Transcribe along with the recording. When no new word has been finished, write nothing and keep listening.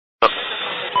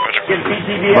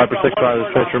Viper 6-5 is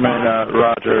Fisherman,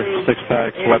 Roger, 6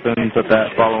 packs, weapons at that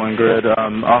following grid.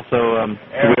 Also,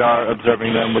 we are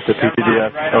observing them with the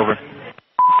PPDF, over.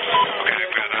 Okay,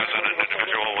 I've got eyes on an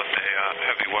individual with a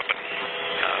heavy weapon.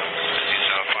 He's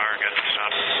firing at the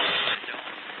sun.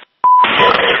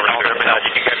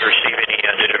 Did you guys receive any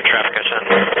digital traffic I sent?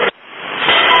 Two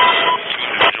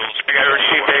individuals. You guys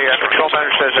received a control matter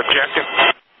says objective.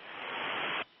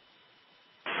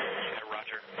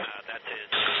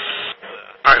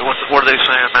 All right, what are they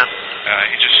saying, man?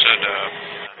 He just said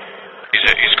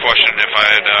he's questioning if I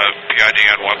had PID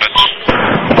on weapons.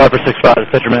 Viper 6-5 is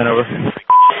Fisherman, over.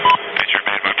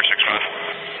 Fisherman, Viper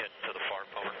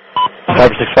 6-5.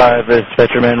 Viper 6-5 is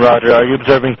Fisherman, Roger. Are you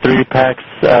observing 3 packs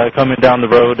coming down the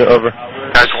road, over?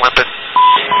 Guys limping.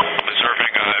 I'm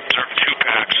observing 2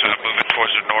 packs moving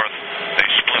towards the north. They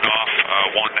split off.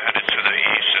 One headed to the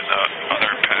east, and the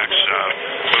other packs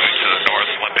moving to the north,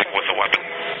 limping with a weapon.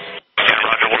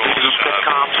 Roger, we'll do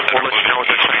comms. We'll let you know what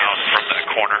they're saying. From that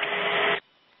corner.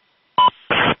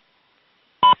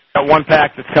 Got 1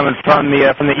 pack that's coming from the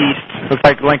east. Looks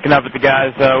like linking up with the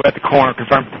guys at the corner.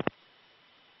 Confirm. I've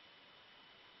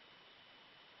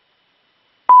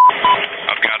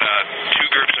got 2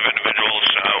 groups of individuals.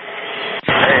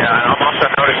 Hey, I'm also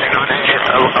noticing on engine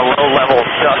a low-level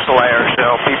dust layer,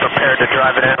 so be prepared to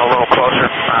drive it in a little closer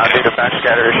due to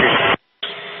backscatter issues.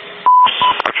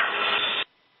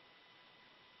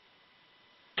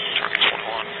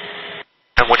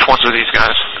 And which ones are these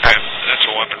guys? That's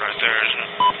a weapon right there, isn't it?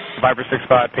 Viper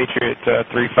 6-5, Patriot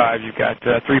 3-5. You've got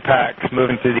 3 packs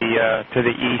moving to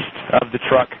the east of the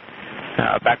truck,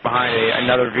 back behind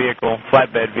another vehicle,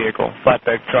 flatbed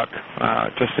truck,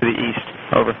 just to the east.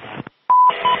 Over.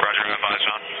 Roger, I have eyes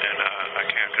on, and I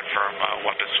can confirm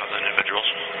weapons on the individuals.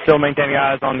 Still maintaining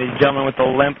eyes on the gentleman with the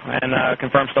limp, and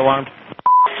confirm still armed.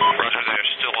 Roger, they are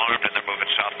still armed, and they're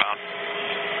moving southbound.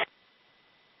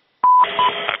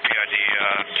 PID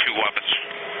 2 weapons.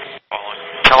 Following.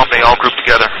 Tell them they all group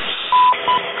together.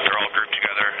 They're all grouped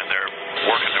together, and they're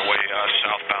working their way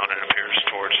southbound, it appears,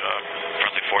 towards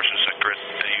friendly forces at grid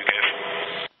that you gave.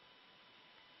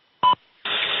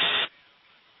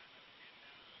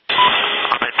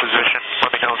 I'm in position.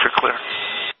 Let me know if you're clear.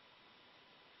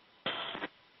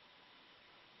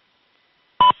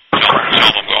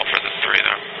 Tell them go for the 3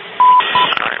 there. All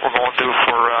right, we're going through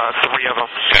for 3 of them.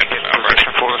 Okay, I'm ready.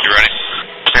 You ready?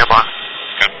 Stand by.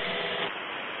 Okay.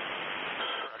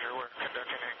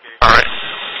 All right.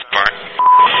 Fire.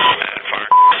 And fire.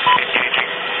 Engaging.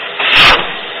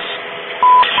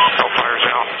 Hellfire's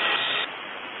out.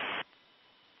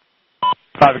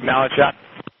 5 acknowledge shot.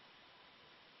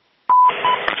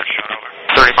 Roger, shot over.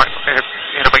 30 miles. Hit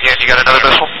him again. You got another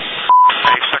missile?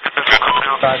 Hey, second missile coming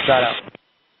out. 5 shot out.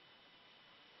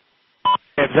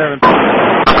 Okay, observing.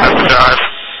 I'm going to dive.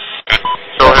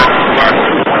 Go ahead. Fire.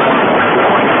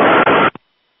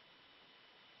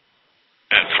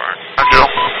 And fire. Angel.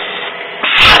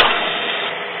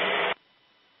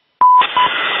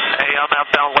 Hey, I'm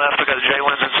outbound left. We got a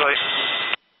J-Lens in sight.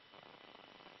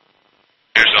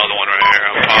 Here's the other one right here.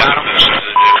 I'm positive this is the dude.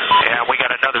 Yeah, we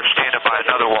got another standing by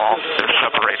another wall. They're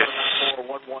separated.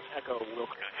 Roger,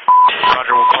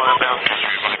 we'll call him down.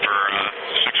 Viper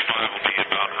 6-5 will be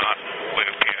inbound hot. We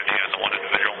have PID on the 1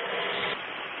 individual.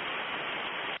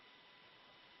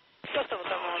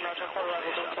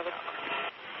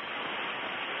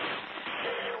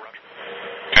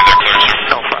 Okay, they're clear, sir.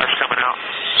 Hellfire's coming out.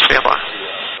 Stand by.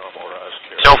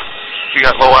 Nope. You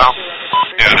got low out.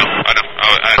 Yeah, I know. I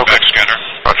had Okay. back scanner.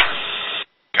 Roger.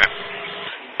 Okay.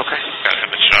 Okay. Got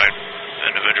him inside.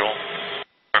 Individual.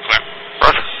 We're clear.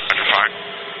 Roger. Roger, fire.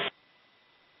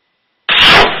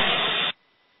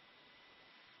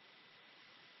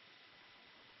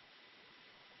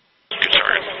 Good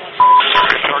target.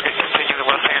 Target, continue the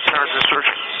left-hand turn to search.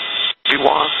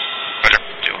 V1.